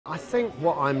I think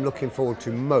what I'm looking forward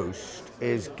to most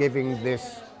is giving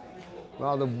this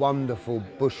rather wonderful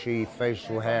bushy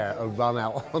facial hair a run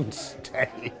out on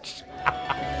stage.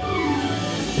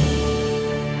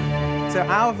 So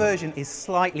our version is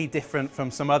slightly different from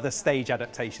some other stage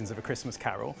adaptations of A Christmas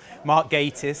Carol. Mark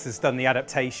Gatiss has done the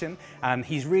adaptation and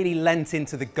he's really lent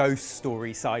into the ghost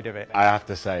story side of it. I have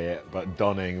to say it, but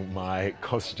donning my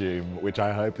costume, which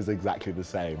I hope is exactly the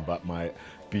same, but my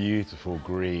beautiful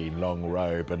green long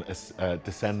robe and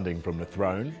descending from the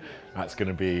throne, that's going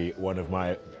to be one of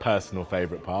my personal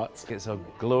favourite parts. It's a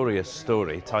glorious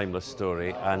story, timeless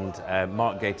story, and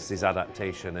Mark Gatiss's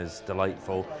adaptation is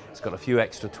delightful. It's got a few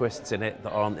extra twists in it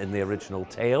that aren't in the original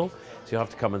tale, so you'll have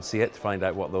to come and see it to find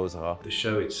out what those are. The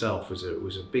show itself was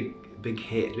a big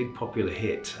hit, a big popular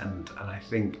hit, and I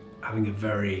think having a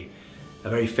very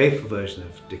faithful version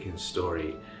of Dickens'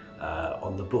 story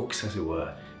on the books, as it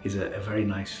were, is a very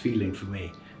nice feeling for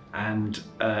me. And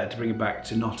to bring it back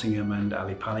to Nottingham and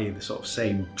Ali Pali in the sort of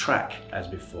same track as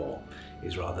before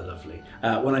is rather lovely.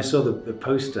 When I saw the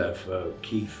poster for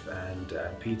Keith and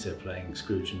Peter playing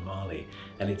Scrooge and Marley,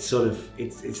 and it's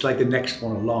like the next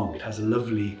one along. It has a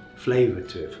lovely flavour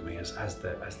to it for me as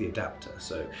the adapter.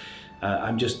 So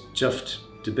I'm just chuffed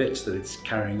to bits that it's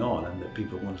carrying on and that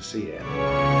people want to see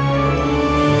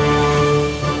it.